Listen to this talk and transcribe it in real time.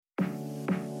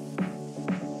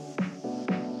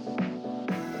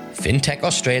FinTech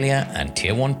Australia and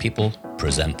Tier 1 People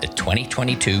present the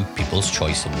 2022 People's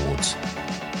Choice Awards.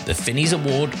 The Finnies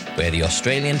Award, where the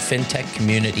Australian FinTech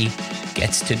community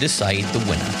gets to decide the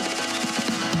winner.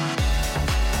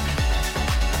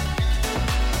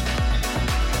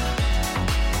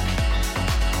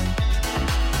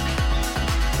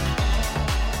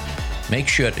 Make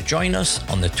sure to join us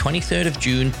on the 23rd of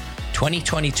June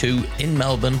 2022 in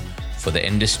Melbourne for the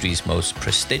industry's most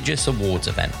prestigious awards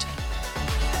event.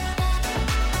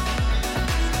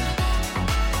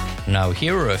 Now,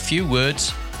 here are a few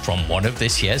words from one of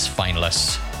this year's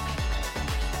finalists.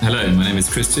 Hello, my name is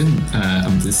Christian.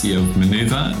 I'm the CEO of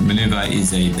Manuva. Manuva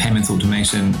is a payments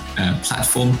automation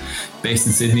platform based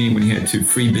in Sydney. We're here to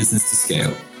free business to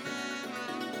scale.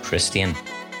 Christian,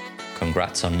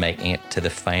 congrats on making it to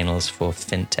the finals for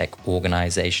FinTech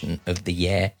Organisation of the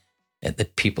Year at the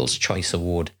People's Choice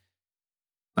Award.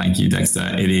 Thank you,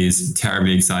 Dexter. It is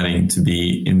terribly exciting to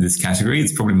be in this category.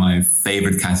 It's probably my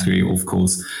favorite category. Of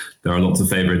course, there are lots of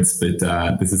favorites, but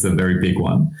this is a very big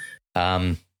one.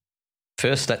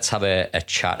 First, let's have a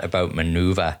chat about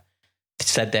Manuva. It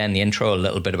said there in the intro a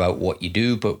little bit about what you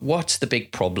do, but what's the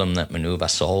big problem that Manuva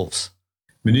solves?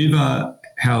 Manuva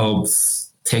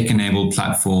helps tech-enabled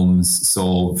platforms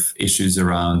solve issues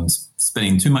around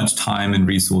spending too much time and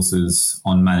resources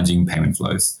on managing payment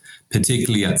flows,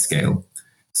 particularly at scale.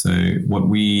 So what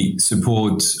we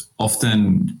support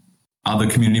often other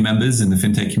community members in the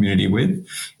fintech community with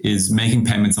is making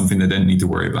payments something they don't need to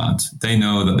worry about. They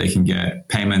know that they can get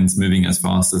payments moving as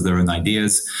fast as their own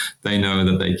ideas. They know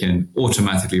that they can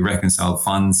automatically reconcile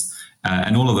funds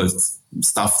and all of those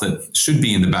stuff that should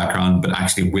be in the background, but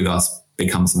actually with us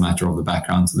becomes a matter of the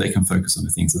background, so they can focus on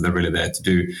the things that they're really there to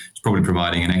do. It's probably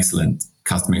providing an excellent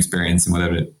customer experience in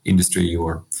whatever industry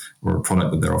or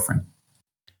product that they're offering.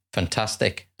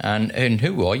 Fantastic. And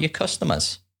who are your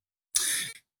customers?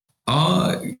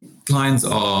 Our clients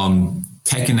are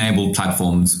tech-enabled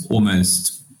platforms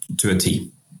almost to a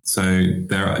T. So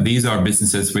these are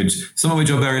businesses some of which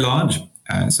are very large.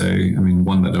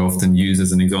 One that I often use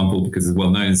as an example because it's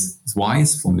well known is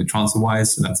Wise, formerly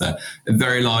TransferWise. So that's a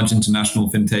very large international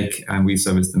fintech, and we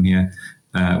service them here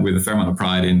with a fair amount of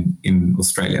pride in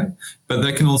Australia. But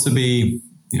there can also be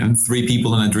 3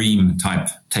 people in a dream type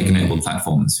tech-enabled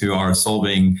platforms who are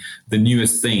solving the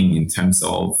newest thing in terms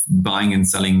of buying and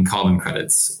selling carbon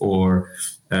credits, or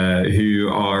who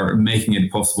are making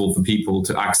it possible for people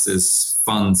to access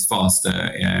funds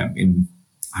faster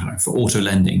for auto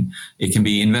lending. It can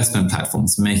be investment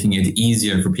platforms, making it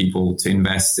easier for people to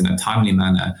invest in a timely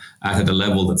manner at a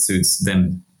level that suits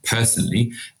them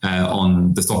personally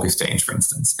on the stock exchange, for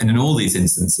instance. And in all these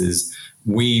instances,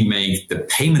 we make the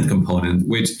payment component,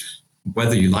 which,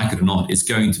 whether you like it or not, is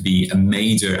going to be a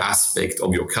major aspect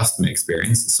of your customer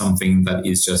experience, something that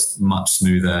is just much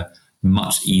smoother,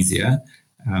 much easier.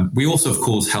 We also, of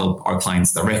course, help our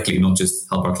clients directly, not just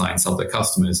help our clients help their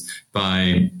customers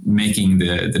by making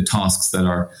the tasks that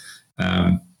are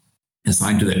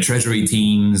assigned to their treasury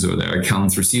teams or their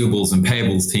accounts receivables and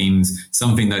payables teams,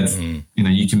 something that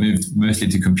you can move mostly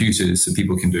to computers so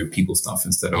people can do people stuff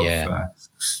instead of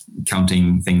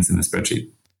counting things in a spreadsheet.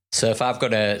 So if I've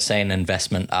got an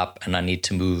investment app and I need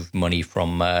to move money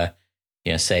from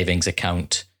savings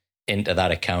account into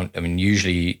that account,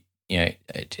 usually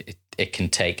it can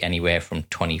take anywhere from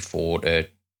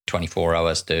 24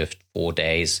 hours to 4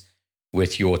 days.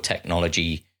 With your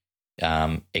technology,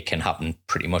 it can happen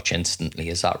pretty much instantly.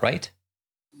 Is that right?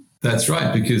 That's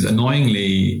right, because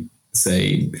annoyingly,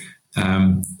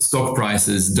 stock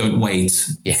prices don't wait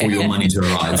for your money to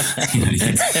arrive.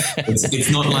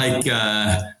 It's not like,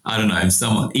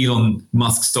 Elon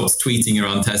Musk stops tweeting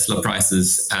around Tesla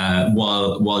prices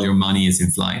while your money is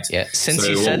in flight. Yeah, since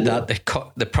you said that,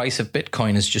 the price of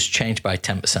Bitcoin has just changed by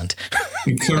 10%.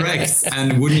 Correct.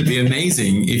 And wouldn't it be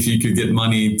amazing if you could get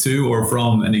money to or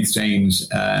from an exchange,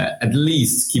 at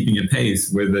least keeping a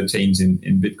pace with the change in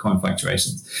Bitcoin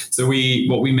fluctuations? So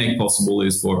what we make possible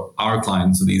is for our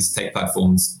clients, so these tech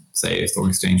platforms, say a stock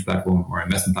exchange platform or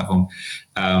investment platform,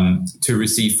 to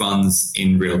receive funds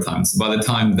in real time. So by the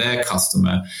time their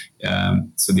customer,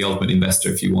 so the ultimate investor,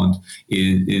 if you want,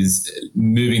 is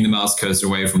moving the mouse cursor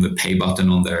away from the pay button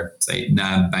on their, say,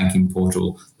 NAB banking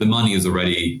portal, the money is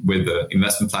already with the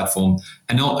investment platform.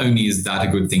 And not only is that a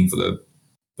good thing for the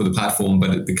platform,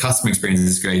 but the customer experience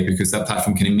is great because that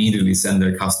platform can immediately send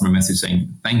their customer a message saying,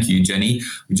 "Thank you, Jenny.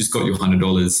 We just got you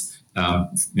 $100.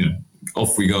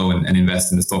 Off we go and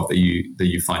invest in the stock that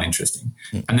you find interesting."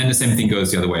 And then the same thing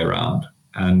goes the other way around.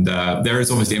 And there is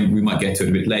obviously, we might get to it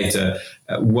a bit later,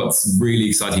 what's really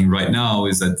exciting right now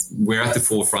is that we're at the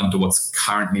forefront of what's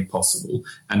currently possible.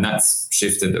 And that's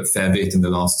shifted a fair bit in the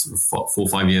last 4 or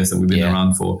 5 years that we've been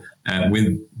around for,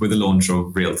 with the launch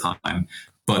of real time.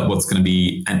 But what's going to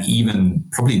be an even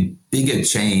probably bigger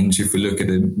change, if we look at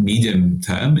a medium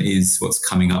term, is what's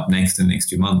coming up next in the next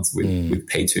few months with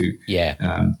Pay2.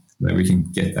 That we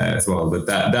can get there as well. But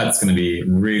that's going to be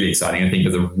really exciting. I think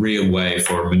there's a real way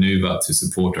for Manuva to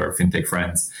support our fintech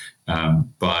friends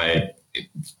by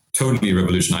totally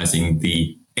revolutionizing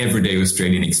the everyday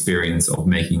Australian experience of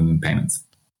making payments.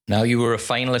 Now, you were a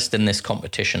finalist in this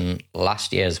competition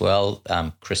last year as well,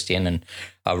 Christian, and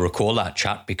I recall that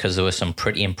chat because there were some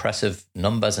pretty impressive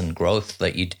numbers and growth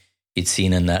that you'd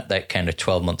seen in that kind of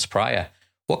 12 months prior.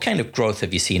 What kind of growth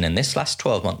have you seen in this last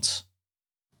 12 months?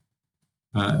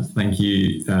 Thank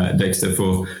you, Dexter,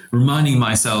 for reminding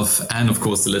myself and, of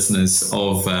course, the listeners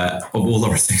of all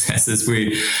our successes.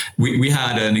 We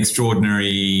had an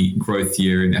extraordinary growth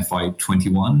year in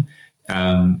FY21,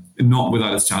 not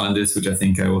without its challenges, which I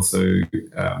think I also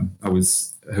I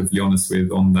was hopefully honest with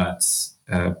on that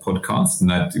podcast, and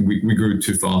that we grew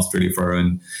too fast really for our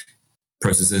own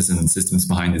processes and systems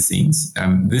behind the scenes.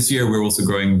 This year, we're also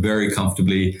growing very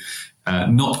comfortably.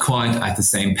 Not quite at the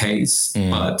same pace,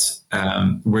 but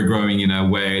we're growing in a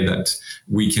way that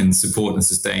we can support and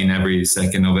sustain every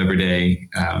second of every day,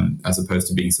 as opposed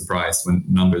to being surprised when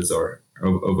numbers are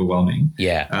overwhelming.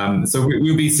 So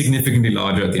we'll be significantly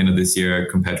larger at the end of this year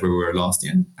compared to where we were last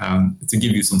year. To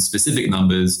give you some specific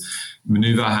numbers,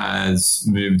 Manuva has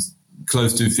moved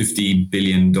close to $50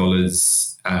 billion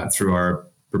through our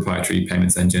proprietary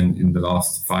payments engine in the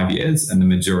last 5 years, and the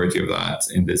majority of that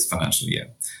in this financial year.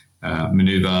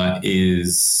 Manuva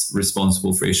is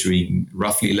responsible for issuing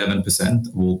roughly 11%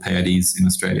 of all pay IDs in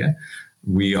Australia.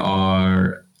 We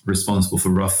are responsible for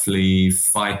roughly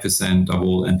 5% of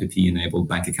all NPP-enabled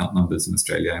bank account numbers in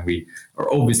Australia. And we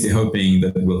are obviously hoping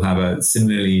that we'll have a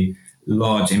similarly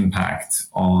large impact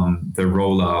on the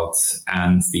rollout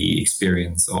and the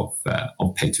experience of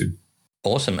Pay2.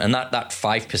 Awesome. And that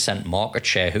 5% market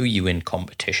share, who are you in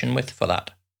competition with for that?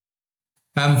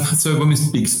 So when we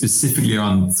speak specifically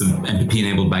on sort of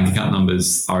NPP-enabled bank account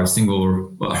numbers,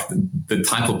 the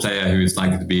type of player who is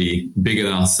likely to be bigger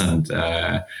than us and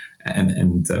that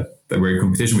we're in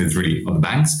competition with really are the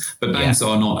banks, but banks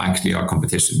are not actually our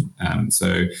competition.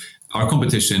 So our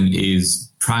competition is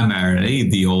primarily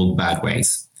the old bad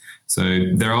ways. So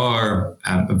there are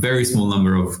a very small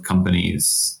number of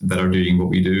companies that are doing what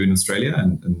we do in Australia,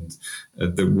 and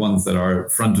the ones that are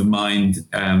front of mind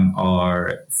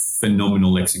are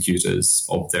phenomenal executors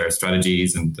of their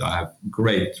strategies, and I have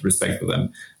great respect for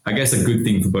them. I guess a good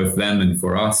thing for both them and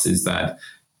for us is that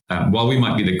while we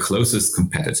might be the closest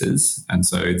competitors, and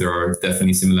so there are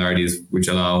definitely similarities which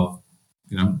allow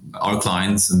our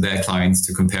clients and their clients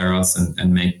to compare us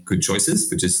and make good choices,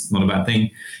 which is not a bad thing.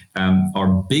 Our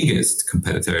biggest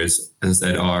competitors, as I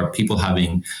said, are people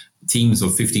having teams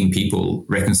of 15 people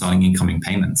reconciling incoming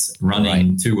payments,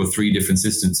 running 2 or 3 different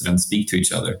systems that don't speak to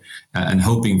each other, and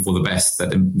hoping for the best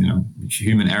that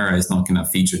human error is not going to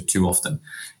feature too often.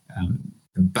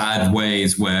 Bad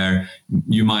ways where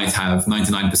you might have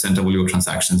 99% of all your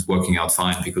transactions working out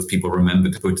fine because people remember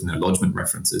to put in their lodgement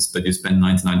references, but you spend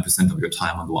 99% of your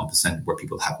time on the 1% where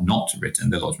people have not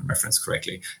written their lodgement reference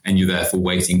correctly, and you're therefore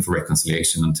waiting for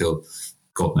reconciliation until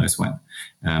God knows when.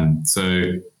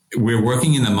 So we're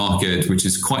working in a market which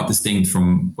is quite distinct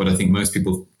from what I think most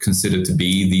people consider to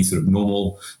be the sort of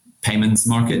normal payments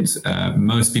market.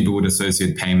 Most people would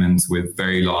associate payments with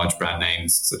very large brand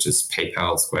names such as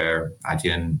PayPal, Square,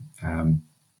 Adyen.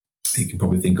 You can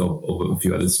probably think of a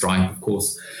few others, Stripe, of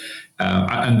course.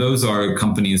 And those are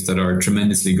companies that are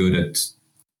tremendously good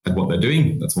at what they're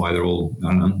doing. That's why they're all,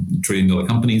 $1 trillion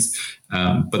companies.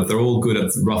 But they're all good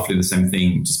at roughly the same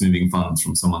thing, just moving funds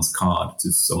from someone's card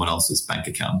to someone else's bank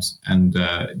account. And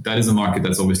that is a market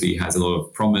that's obviously has a lot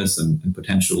of promise and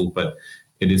potential, but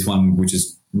it is one which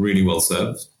is really well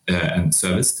served and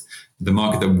serviced. The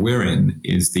market that we're in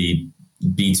is the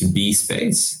B2B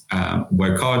space,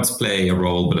 where cards play a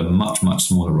role, but a much, much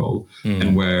smaller role.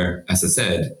 And where, as I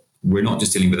said, we're not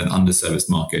just dealing with an underserviced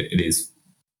market. It is,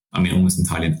 almost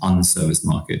entirely an unserviced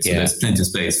market. So there's plenty of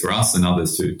space for us and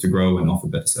others to grow and offer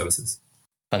better services.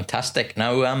 Fantastic.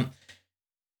 Now,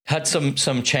 had some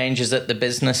changes at the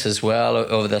business as well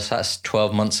over the last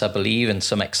 12 months, I believe, and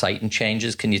some exciting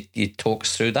changes. Can you talk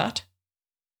us through that?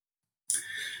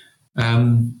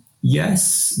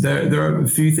 Yes, there are a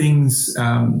few things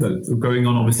that are going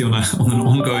on, obviously, on an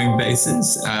ongoing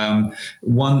basis.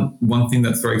 One thing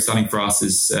that's very exciting for us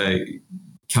is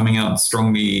coming out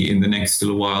strongly in the next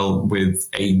little while with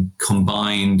a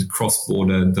combined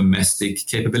cross-border domestic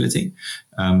capability.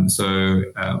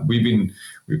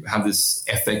 We have this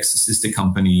FX sister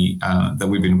company that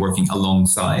we've been working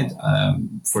alongside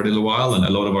for a little while, and a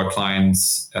lot of our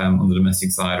clients on the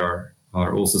domestic side are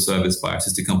also serviced by our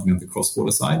sister company on the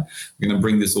cross-border side. We're going to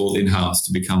bring this all in-house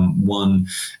to become one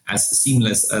as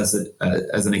seamless as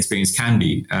an experience can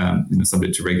be,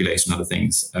 subject to regulation and other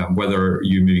things. Whether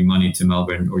you're moving money to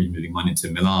Melbourne or you're moving money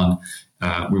to Milan,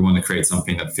 we want to create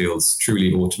something that feels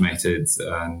truly automated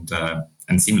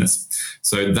and seamless.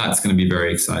 So that's going to be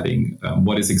very exciting.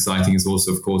 What is exciting is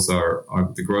also, of course,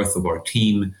 the growth of our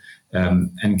team.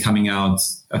 And coming out,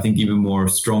 I think, even more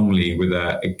strongly with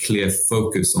a clear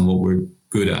focus on what we're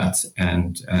good at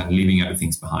and leaving other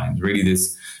things behind. Really,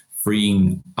 this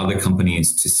freeing other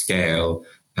companies to scale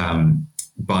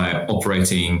by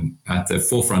operating at the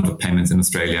forefront of payments in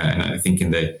Australia. And I think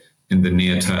in the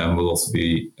near term, we'll also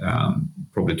be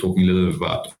probably talking a little bit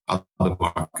about other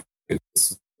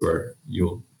markets where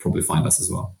you'll probably find us as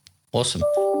well. Awesome.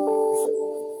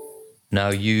 Now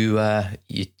you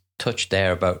touched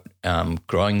there about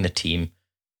growing the team.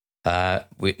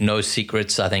 With no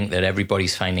secrets, I think that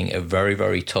everybody's finding a very,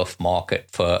 very tough market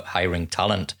for hiring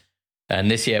talent. And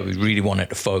this year, we really wanted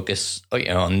to focus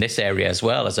on this area as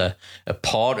well as a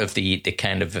part of the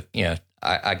kind of,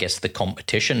 I guess, the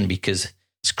competition, because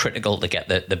it's critical to get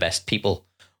the best people.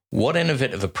 What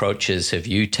innovative approaches have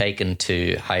you taken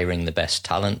to hiring the best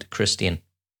talent, Christian?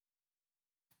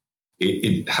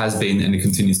 It has been, and it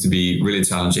continues to be, really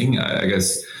challenging. I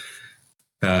guess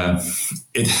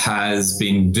it has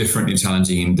been differently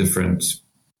challenging in different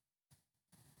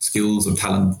skills or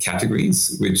talent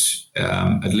categories, which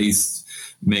at least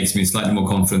makes me slightly more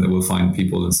confident that we'll find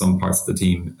people in some parts of the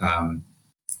team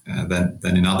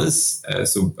than in others.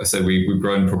 So I said we've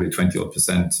grown probably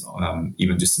 20%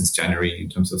 even just since January in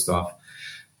terms of staff.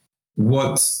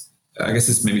 What I guess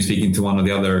is maybe speaking to one of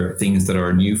the other things that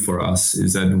are new for us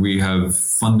is that we have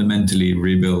fundamentally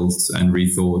rebuilt and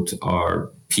rethought our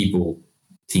people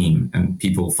team and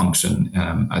people function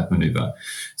at Manuva.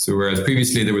 So whereas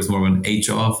previously there was more of an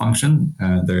HR function,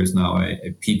 there is now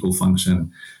a people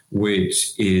function,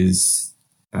 which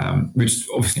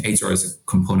obviously HR is a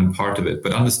component part of it,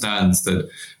 but understands that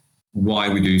why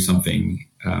we do something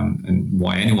and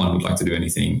why anyone would like to do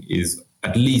anything is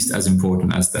at least as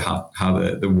important as the how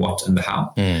the what and the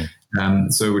how.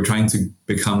 So we're trying to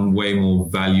become way more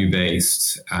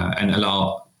value-based and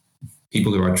allow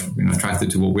people who are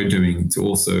attracted to what we're doing to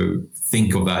also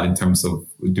think of that in terms of,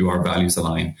 do our values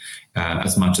align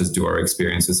as much as do our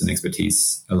experiences and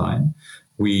expertise align.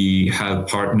 We have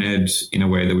partnered in a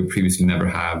way that we previously never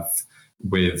have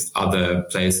with other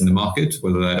players in the market,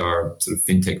 whether that are sort of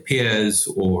fintech peers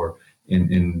or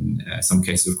in some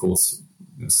cases, of course,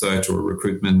 search or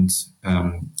recruitment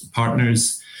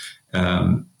partners.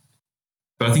 But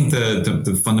I think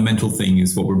the fundamental thing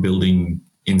is what we're building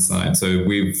inside. So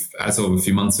we've, as of a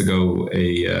few months ago,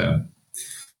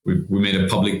 we made a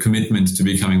public commitment to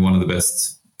becoming one of the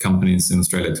best companies in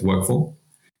Australia to work for.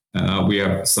 We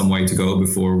have some way to go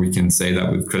before we can say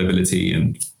that with credibility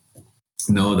and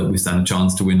know that we stand a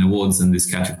chance to win awards in this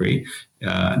category.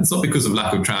 And it's not because of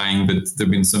lack of trying, but there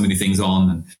have been so many things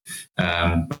on.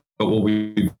 But what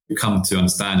we've come to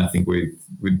understand, I think,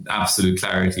 with absolute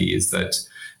clarity, is that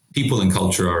people and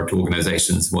culture are to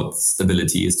organizations what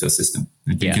stability is to a system.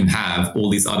 And you can have all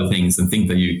these other things and think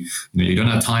that you don't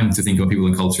have time to think of people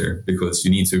and culture because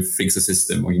you need to fix a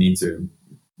system or you need to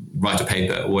write a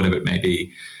paper or whatever it may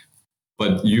be.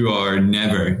 But you are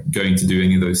never going to do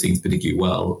any of those things particularly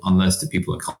well unless the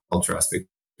people and culture aspect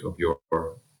of your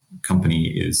company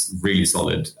is really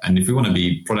solid. And if we want to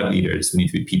be product leaders, we need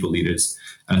to be people leaders.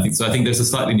 And I think there's a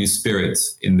slightly new spirit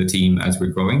in the team as we're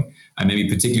growing, and maybe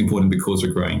particularly important because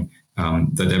we're growing,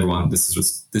 that everyone,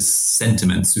 this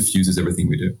sentiment suffuses everything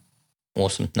we do.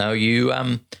 Awesome. Now you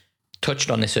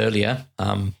touched on this earlier,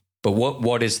 but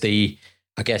what is the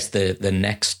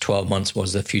next 12 months, what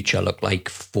does the future look like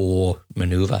for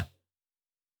Manuva?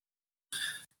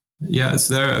 Yeah,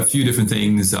 so there are a few different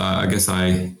things. I guess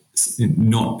I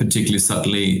not particularly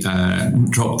subtly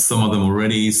dropped some of them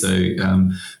already. So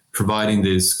providing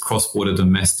this cross-border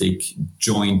domestic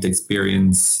joint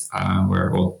experience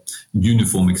or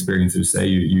uniform experience, to say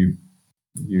you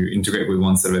integrate with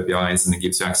one set of APIs and it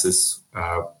gives you access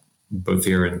both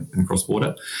here and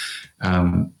cross-border.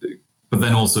 But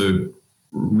then also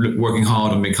working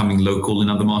hard on becoming local in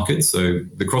other markets. So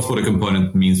the cross-border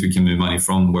component means we can move money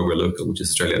from where we're local, which is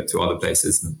Australia, to other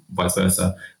places and vice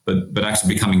versa. But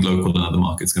actually becoming local in other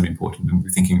markets is going to be important. And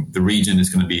we're thinking the region is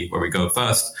going to be where we go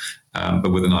first.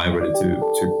 but with an eye ready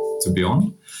to be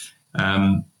on.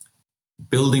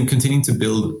 Continuing to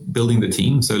building the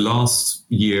team. So last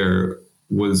year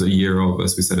was a year of,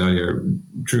 as we said earlier,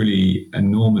 truly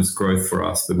enormous growth for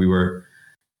us, that we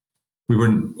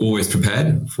weren't always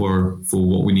prepared for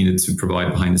what we needed to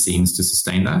provide behind the scenes to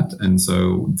sustain that. And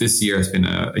so this year has been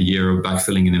a year of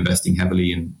backfilling and investing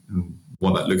heavily in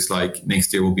what that looks like.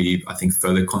 Next year will be, I think,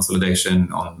 further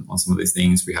consolidation on some of these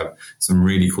things. We have some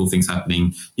really cool things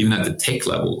happening, even at the tech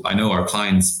level. I know our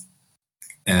clients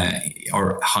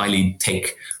are highly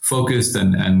tech focused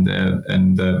and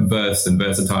versed and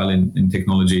versatile in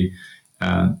technology.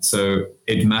 So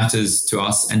it matters to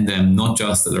us and them, not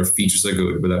just that our features are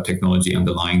good, but our technology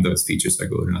underlying those features are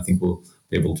good. And I think we'll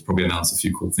be able to probably announce a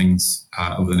few cool things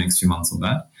over the next few months on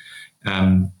that.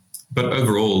 But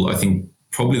overall, I think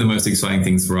probably the most exciting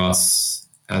things for us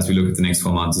as we look at the next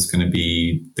 12 months is going to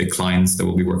be the clients that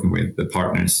we'll be working with, the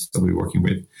partners that we'll be working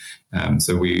with.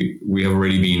 So we have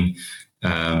already been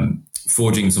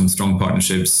forging some strong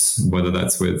partnerships, whether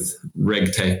that's with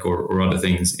RegTech or other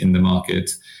things in the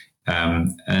market.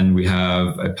 And we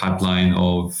have a pipeline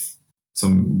of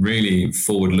some really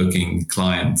forward-looking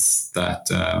clients that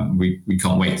we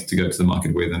can't wait to go to the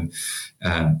market with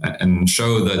and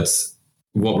show that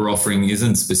what we're offering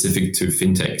isn't specific to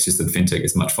fintech. It's just that fintech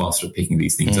is much faster at picking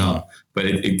these things up, but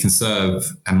it can serve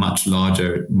a much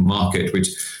larger market,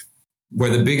 where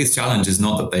the biggest challenge is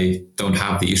not that they don't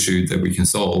have the issue that we can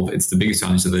solve. It's the biggest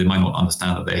challenge that they might not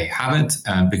understand that they haven't,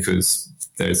 because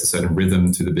there's a certain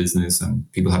rhythm to the business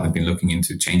and people haven't been looking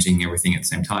into changing everything at the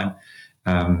same time.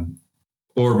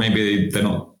 Or maybe they're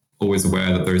not always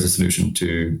aware that there is a solution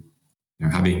to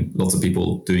having lots of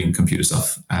people doing computer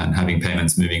stuff and having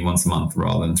payments moving once a month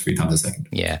rather than 3 times a second.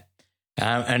 Yeah.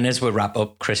 And as we wrap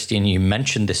up, Christian, you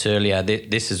mentioned this earlier.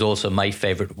 This is also my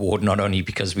favorite award, not only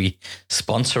because we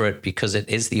sponsor it, because it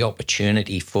is the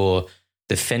opportunity for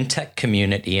the fintech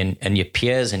community and your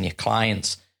peers and your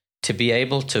clients to be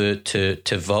able to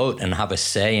vote and have a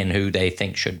say in who they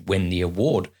think should win the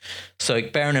award. So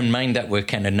bearing in mind that we're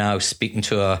kind of now speaking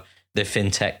to the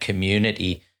fintech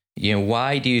community,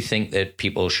 why do you think that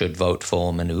people should vote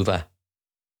for Manuva?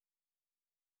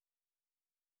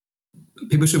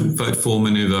 People should vote for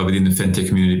Manuva within the fintech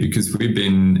community because we've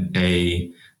been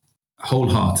a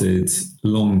wholehearted,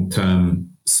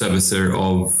 long-term servicer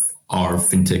of our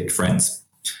fintech friends.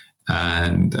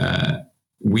 And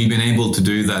we've been able to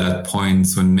do that at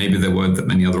points when maybe there weren't that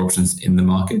many other options in the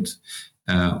market,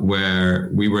 where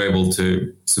we were able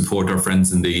to support our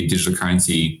friends in the digital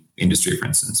currency industry, for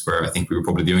instance, where I think we were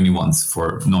probably the only ones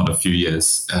for not a few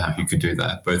years who could do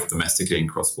that, both domestically and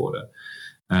cross-border.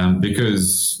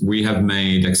 Because we have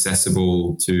made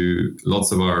accessible to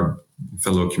lots of our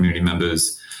fellow community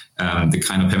members the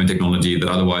kind of payment technology that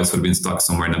otherwise would have been stuck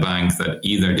somewhere in a bank that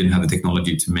either didn't have the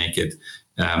technology to make it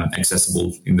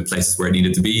accessible in the places where it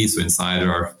needed to be, so inside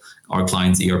our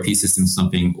clients' ERP system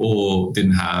something, or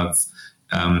didn't have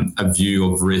a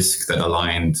view of risk that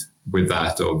aligned with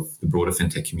that of the broader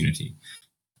fintech community.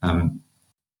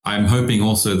 I'm hoping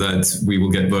also that we will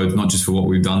get votes not just for what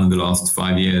we've done in the last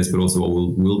 5 years, but also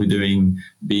what we'll be doing.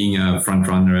 Being a front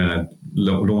runner and a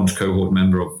launch cohort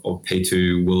member of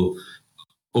Pay2 will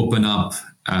open up,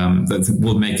 that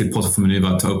will make it possible for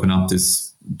Manuva to open up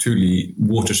this truly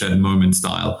watershed moment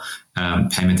style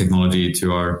payment technology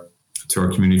to our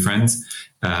community friends.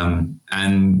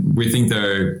 And we think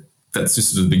that's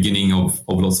just the beginning of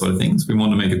lots of other things. We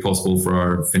want to make it possible for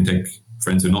our fintech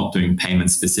friends who are not doing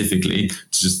payments specifically to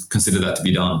just consider that to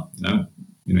be done.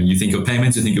 You think of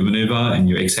payments, you think of Manuva, and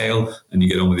you exhale and you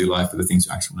get on with your life with the things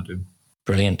you actually want to do.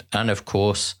 Brilliant. And of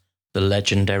course, the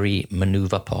legendary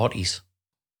Manuva parties.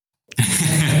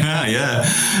 Yeah,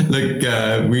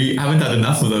 look, we haven't had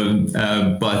enough of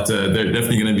them, but they're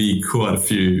definitely going to be quite a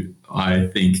few, I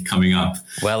think, coming up.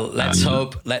 Well, let's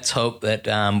hope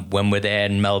that when we're there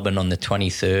in Melbourne on the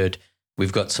 23rd,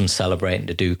 we've got some celebrating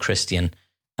to do, Christian.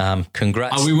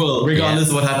 Congrats. We will, regardless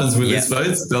of what happens with this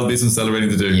vote, there'll be some celebrating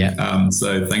to do. Yeah.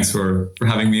 So thanks for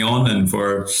having me on and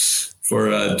for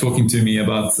talking to me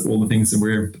about all the things that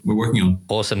we're working on.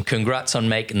 Awesome. Congrats on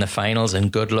making the finals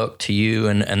and good luck to you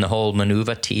and the whole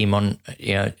Manuva team on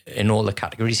in all the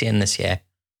categories in this year.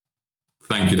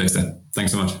 Thank you, Dexter.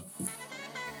 Thanks so much.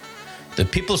 The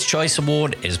People's Choice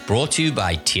Award is brought to you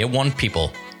by Tier 1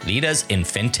 People, leaders in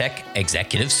fintech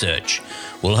executive search.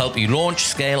 We'll help you launch,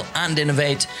 scale, and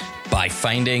innovate by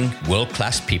finding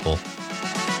world-class people.